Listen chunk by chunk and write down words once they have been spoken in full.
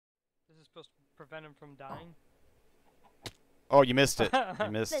it supposed to prevent him from dying? Oh, you missed it. You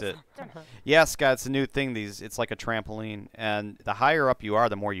missed it. Yeah, Scott, it's a new thing. It's like a trampoline, and the higher up you are,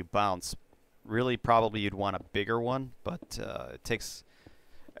 the more you bounce. Really, probably you'd want a bigger one, but it takes.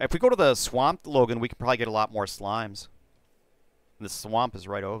 If we go to the swamp, Logan, we can probably get a lot more slimes. The swamp is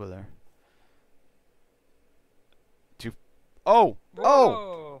right over there. Oh!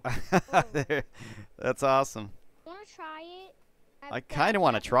 Whoa. Oh! That's awesome. Want to try it? I kind of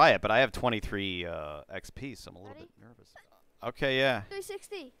want to try it, but I have 23 XP, so I'm a little bit nervous. Okay, yeah.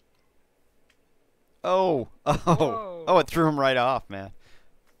 360. Oh! Oh! Whoa. Oh, it threw him right off, man.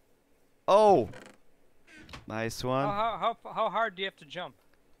 Oh! Nice one. How hard do you have to jump?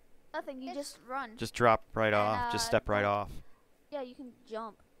 Nothing. You just run. Just drop right off. Just step right off. Yeah, you can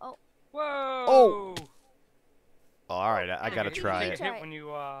jump. Oh. Whoa! Oh! All right, I gotta You try get it. hit when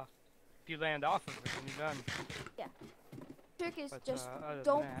you if you land off of it when you're done. Yeah. Trick is But, just other than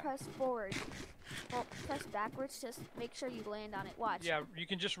don't that- press forward. Well, press backwards. Just make sure you land on it. Watch. Yeah, you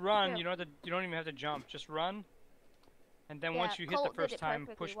can just run. Here. You don't even have to jump. Just run. And then Yeah, once you hit Colt the did first it time,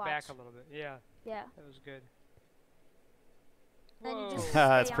 perfectly, push watch. back a little bit. Yeah, Yeah. that was good. Then you Whoa. just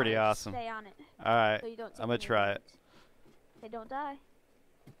That's stay on pretty it, awesome. Stay on it. All right, So you don't take I'm gonna any try it. damage. They don't die.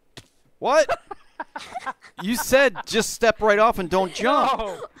 What? You said just step right off and don't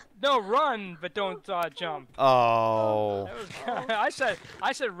jump. No, run, but don't jump. Oh. That was,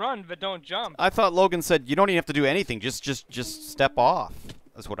 I said run, but don't jump. I thought Logan said you don't even have to do anything. Just step off.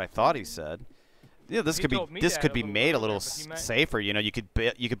 That's what I thought he said. Yeah, this He could be told me this that could a be little made a earlier, little but he meant- safer. You know, you could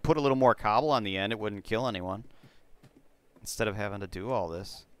put a little more cobble on the end. It wouldn't kill anyone. Instead of having to do all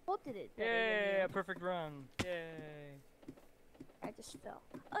this. Colt did it better than Yeah, you. perfect run. Yay. I just fell.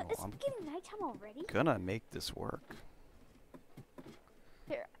 Oh, It's I'm getting nighttime already. Gonna make this work.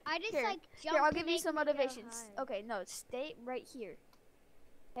 Here, I just Here. like jump. here, I'll to give you make some me go motivations. high. Okay, no, stay right here.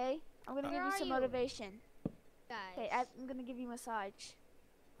 Okay, I'm gonna Where give you are some you? motivation. Guys. Okay, I'm gonna give you massage.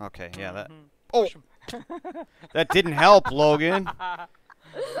 Okay, yeah, that Mhm. Oh. Push 'em. that didn't help, Logan.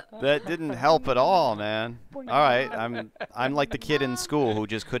 That didn't help at all, man. All right, I'm like the kid in school who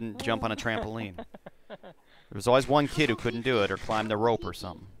just couldn't jump on a trampoline. There was always one kid who couldn't do it or climb the rope or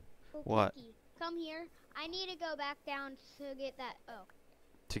something. Oh, What? Kiki, come here. I need to go back down to get that. Oh.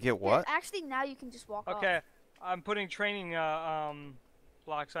 To get Here, what? actually, now you can just walk off. Okay, I'm putting training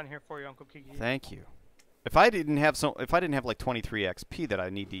blocks on here for you, Uncle Kiki. Thank you. If I didn't have like 23 XP that I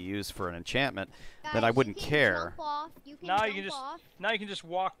need to use for an enchantment, then I Guys, wouldn't you can care. Jump off. You can Now jump you can just off. now you can just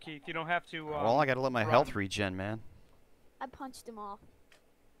walk, Keith. You don't have to. Well, I gotta let my run. health regen, man. I punched him off.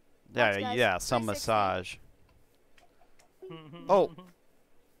 Yeah, Thanks, guys. yeah, some 360. massage. Oh.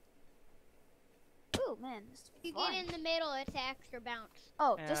 Ooh, man, this is If you fun. get in the middle, it's extra bounce.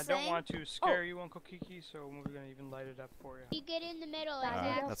 Oh, And I just don't saying. want to scare you, Uncle Kiki, so we're gonna even light it up for you. If you get in the middle, it's Alright,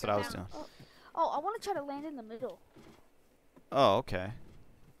 extra that's what I was bounce. doing. Oh, I want to try to land in the middle. Oh, okay.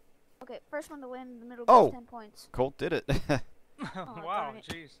 Okay, first one to land in the middle Oh. gets 10 points. Colt did it. Wow, darn it.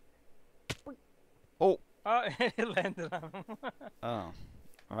 jeez. Oh. It landed on him. Oh.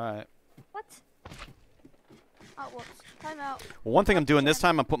 All right. What? Oh, whoops. Time out. Well, one thing I'm doing this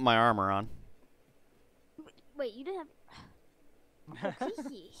time, I'm putting my armor on. Wait, you didn't have. Oh,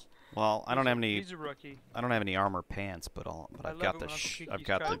 Kiki. Well, I don't have any. He's a rookie. I don't have any armor pants, but I I've love got it the when Uncle Kiki's I've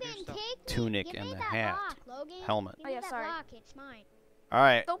got trying the to do Logan, stuff. take me. tunic Give and me the that hat, block, Logan. helmet. Give Oh, me yeah, that sorry. block, it's mine. All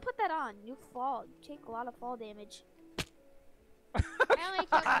right. Don't put that on. You fall. You take a lot of fall damage. I only took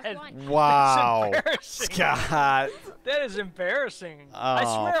God. this one. Wow. That's embarrassing. Scott. That is embarrassing. I Oh,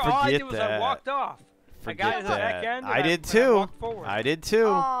 swear, all I forget did was I that. walked off. I got Forget to the back that. end. I and did and too. walked forward. I did too.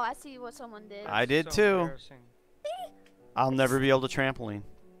 Oh, I see what someone did. I did So too. embarrassing. I'll never be able to trampoline.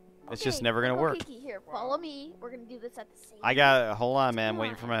 It's just Okay, never gonna Uncle work. Kiki, here, follow me. We're gonna do this at the same I got. Hold on, man. Come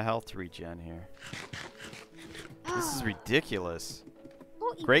Waiting for on. my health to regen here. time. This is ridiculous.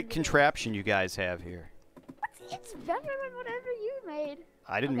 Don't eat Great the middle. contraption you guys have here. It's better than whatever you made.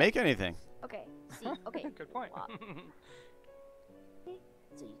 I didn't Okay. make anything. Okay, see, okay. Good point. Wow. So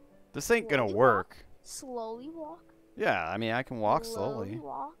you This ain't gonna Slowly work. slowly walk. Yeah, I mean I can walk slowly.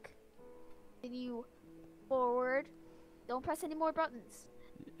 walk. Then you forward. Don't press any more buttons.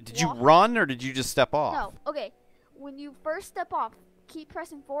 Did you walk. run or did you just step off? No, okay. When you first step off, keep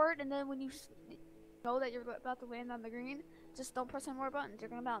pressing forward, and then when you know that you're about to land on the green, just don't press any more buttons. You're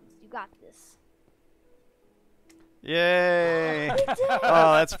gonna bounce. You got this. Yay! We did it!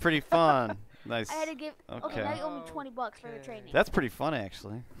 Oh, that's pretty fun. Nice. I had to give. Okay, Okay. now you owe me $20 for the Okay. training. That's pretty fun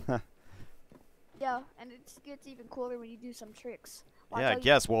actually. Yeah, and it gets even cooler when you do some tricks. Watch Yeah, how I you-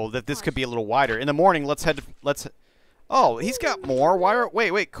 guess. Well, that this could Watch. be a little wider. In the morning, let's head. Oh, he's got more. Why are?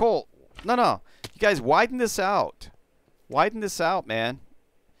 Wait, Colt. No. You guys widen this out. Widen this out, man.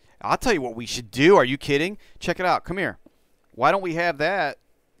 I'll tell you what we should do. Are you kidding? Check it out. Come here. Why don't we have that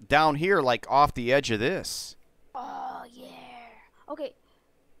down here, like off the edge of this? Oh yeah. Okay.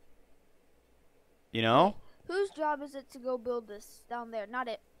 You know? Whose job is it to go build this down there? Not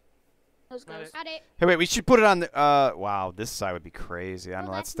it. Those Not guys. it. Got it. Hey, wait. We should put it on the. Wow. This side would be crazy. I don't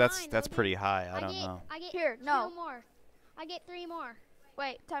Oh, know. that's That's mine, that's Logan. pretty high. I don't get, know. I get Here, no. 2 more. I get 3 more.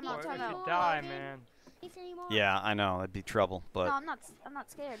 Wait, time Boy, out, Boy, time if out. you out. die, Logan. man. Get 3 more. Yeah, I know. That'd be trouble. But No, I'm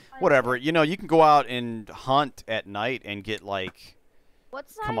not scared. whatever. You know, you can go out and hunt at night and get like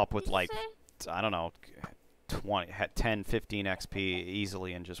What's come that, up with did you like say? I don't know 20 10 15 XP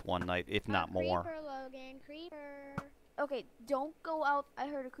easily in just one night, if not more. Creeper, Logan. Creeper. Okay, don't go out. I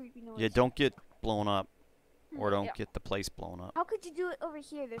heard a creepy noise. Yeah, don't get blown up or don't Yeah. get the place blown up. How could you do it over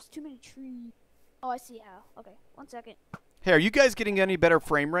here? There's too many trees. Oh, I see how. Okay, 1 second. Hey, are you guys getting any better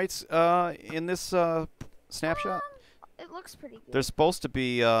frame rates in this snapshot? It looks pretty good. There's supposed to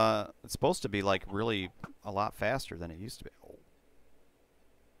be it's supposed to be like really a lot faster than it used to be. Oh.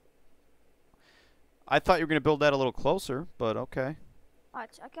 I thought you were going to build that a little closer, but okay.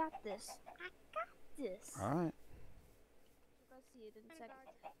 Watch, I got this. I got this. All right. Let's see it in a second.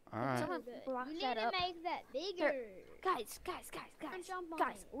 All right. Someone block You need that to up. make that bigger. Guys, jump on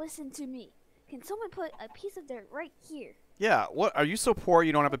guys, it. listen to me. Can someone put a piece of dirt right here? Yeah, what are you so poor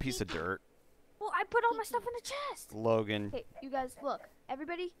you don't have a piece of dirt? Well, I put all my stuff in the chest. Logan. Okay, you guys, look.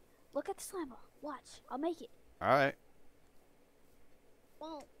 Everybody, look at the slime ball. Watch, I'll make it. All right.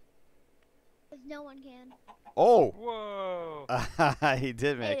 Won't. Because no one can. Oh. Whoa. He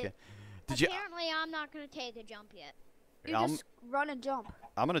did make Hey, it. Did you Apparently, I'm not going to take a jump yet. You I'm just run and jump.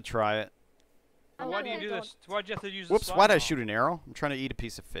 I'm going to try it. I'm Why not do you gonna do go- this? Why'd you have to use the Whoops, slime why'd I ball? shoot an arrow? I'm trying to eat a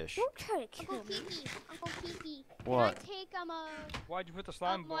piece of fish. Don't try to kill Uncle me. Kiki. Uncle Kiki. What? Can I take Why'd you put the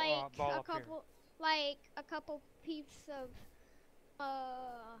slime ball, like ball a up here? couple, like a couple pieces of,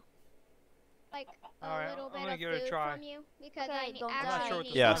 like a Alright, little I'm bit gonna of give it a food try. from you because Okay, I don't I'm die. not actually sure what the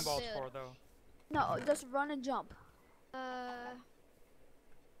need Yes. slime ball's food. for, though. No, just run and jump.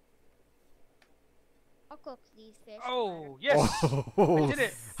 I'll cook these fish. Oh, yes! Oh. I did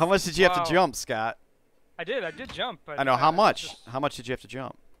it! How much did you have Wow. to jump, Scott? I did jump. But, I know. How it's much? just- How much did you have to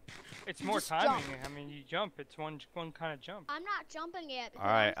jump? It's You more just timing. jump. I mean, you jump. It's one kind of jump. I'm not jumping yet. All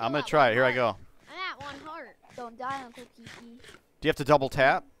right, I'm going to try it. Here I go. I'm at 1 heart. Don't die, Uncle Kiki. Do you have to double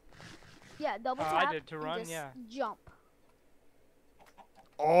tap? Yeah, double I tap. did to and run, just yeah. Jump.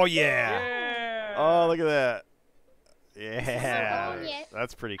 Oh, yeah. Yeah! Oh, look at that. not Yeah. going yet.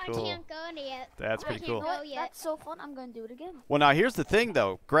 That's pretty I cool. can't go yet. That's I pretty can't cool. go What? yet. That's so fun. I'm gonna do it again. Well, now here's the thing,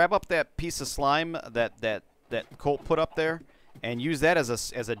 though. Grab up that piece of slime that Colt put up there, and use that as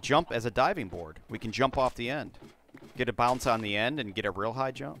a jump, as a diving board. We can jump off the end, get a bounce on the end, and get a real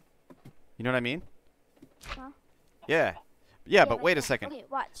high jump. You know what I mean? Huh? Yeah. Yeah, but like wait a that. second. Okay,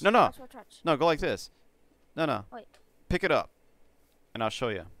 watch. No, no. Watch. No, go like this. No. Wait. Pick it up, and I'll show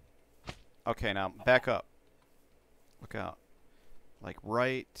you. Okay, now back up. Look out. Like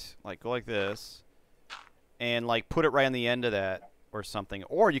go like this, and like put it right on the end of that or something.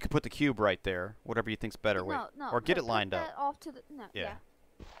 Or you could put the cube right there, whatever you think's better. Wait, No. or get put it lined that up. off to the. No. Yeah.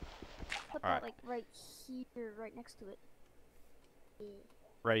 Put Alright. that like right here, right next to it.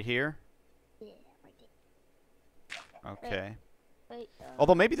 Right here. Yeah, right there. Okay. Wait.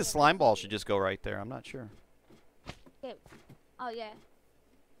 Although maybe the yeah, slime right ball here. should just go right there. I'm not sure. Oh yeah.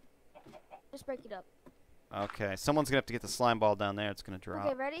 Just break it up. Okay, someone's gonna have to get the slime ball down there. It's gonna drop.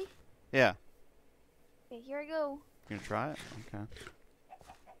 Okay, ready? Yeah. Okay, here I go. You gonna try it? Okay.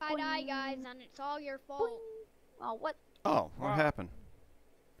 I die, guys, Boing. and it's all your Boing. fault. Oh, what? Oh, what Wow. happened?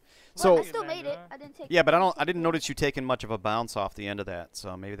 Well, I So still made it. I didn't take. yeah, but I didn't notice you taking much of a bounce off the end of that.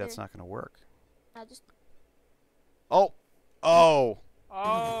 So maybe that's Here. not gonna work. I just. Oh. Oh!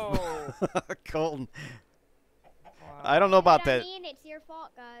 Colton. Wow. I don't know about I that. mean, it's your fault,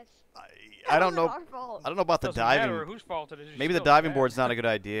 guys. I don't know. Our fault. I don't know about the Doesn't diving. matter whose fault it is. Maybe the still diving bad. board's not a good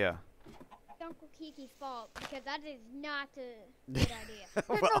idea. It's Uncle Kiki's fault because that is not a good idea.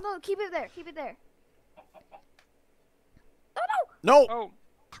 Here, Well, no, keep it there. Keep it there. No, no, Oh,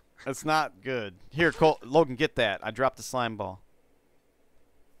 that's not good. Here, Logan, get that. I dropped the slime ball.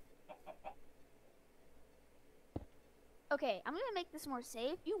 no. Okay, I'm gonna make this more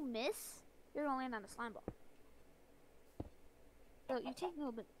safe. You miss, you're gonna land on a slime ball. So you take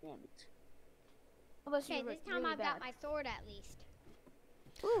no bit of damage. Unless Okay, you're this time really I've got bad. my sword at least.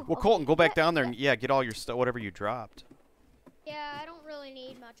 Ooh, Well, okay, Colton, go back that- down there and yeah, get all your stuff, whatever you dropped. Yeah, I don't really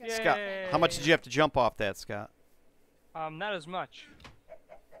need much of Scott, that. how much did you have to jump off that, Scott? not as much.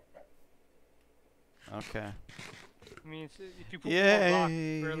 Okay. I mean, if you put Yay, more rock,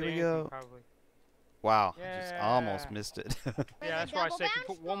 here barely we anything, go. probably. Wow, I Yeah. just almost missed it. For Yeah, the that's why I double say if you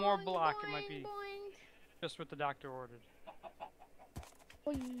bounce, put one more boing, block, it boing, might be boing. just what the doctor ordered.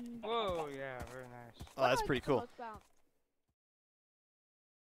 Boing. Whoa, yeah, very nice. Oh, that's What pretty likes the cool. most bounce?